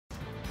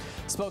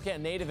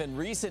Spokane native and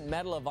recent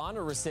Medal of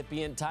Honor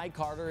recipient Ty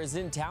Carter is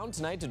in town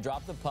tonight to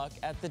drop the puck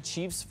at the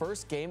Chiefs'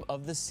 first game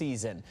of the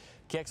season.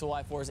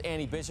 KXLY4's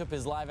Annie Bishop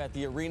is live at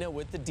the arena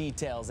with the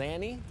details.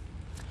 Annie?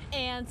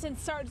 And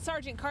since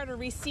Sergeant Carter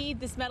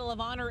received this Medal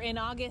of Honor in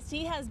August,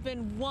 he has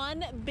been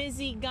one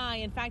busy guy.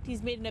 In fact,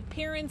 he's made an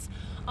appearance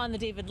on the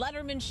David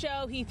Letterman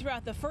show. He threw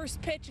out the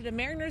first pitch at a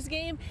Mariners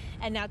game,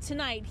 and now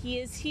tonight he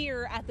is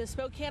here at the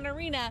Spokane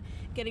Arena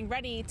getting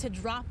ready to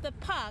drop the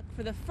puck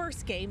for the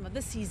first game of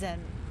the season.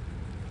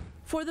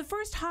 For the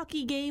first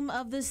hockey game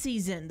of the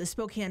season, the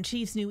Spokane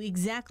Chiefs knew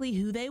exactly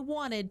who they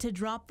wanted to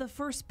drop the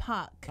first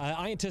puck.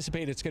 I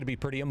anticipate it's going to be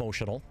pretty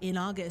emotional. In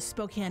August,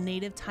 Spokane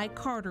native Ty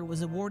Carter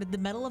was awarded the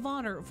Medal of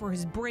Honor for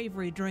his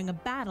bravery during a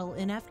battle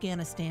in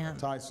Afghanistan.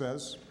 Ty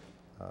says,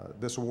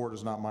 this award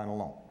is not mine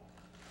alone.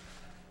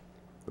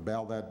 The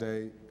battle that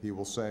day, he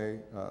will say,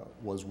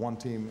 was one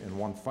team in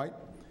one fight,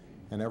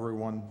 and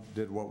everyone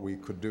did what we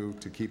could do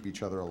to keep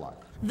each other alive.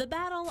 The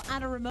battle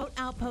at a remote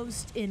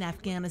outpost in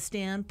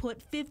Afghanistan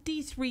put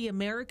 53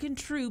 American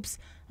troops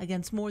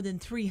against more than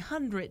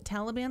 300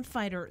 Taliban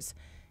fighters.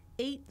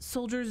 8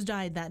 soldiers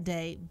died that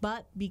day,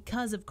 but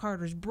because of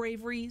Carter's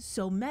bravery,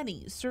 so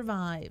many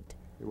survived.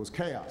 It was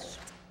chaos,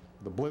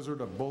 the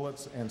blizzard of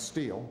bullets and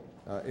steel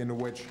into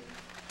which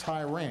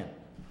Ty ran,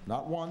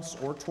 not once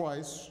or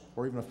twice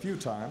or even a few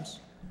times,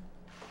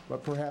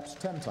 but perhaps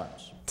 10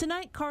 times.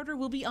 Tonight, Carter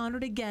will be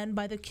honored again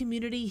by the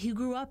community he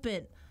grew up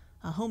in,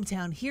 a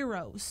hometown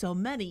hero so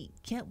many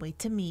can't wait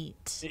to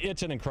meet.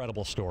 It's an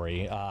incredible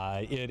story.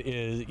 It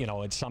is,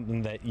 it's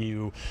something that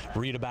you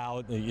read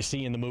about, you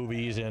see in the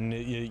movies, and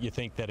you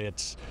think that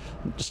it's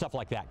stuff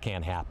like that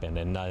can't happen.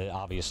 And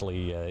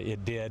obviously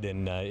it did,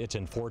 and it's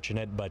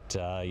unfortunate, but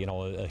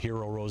a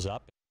hero rose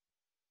up.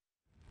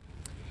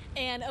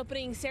 And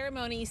opening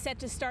ceremony set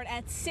to start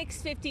at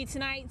 6:50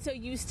 tonight, so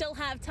you still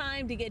have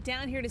time to get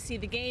down here to see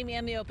the game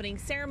and the opening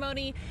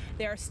ceremony.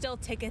 There are still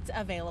tickets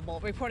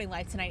available. Reporting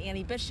live tonight,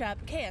 Annie Bishop,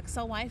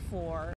 KXLY4.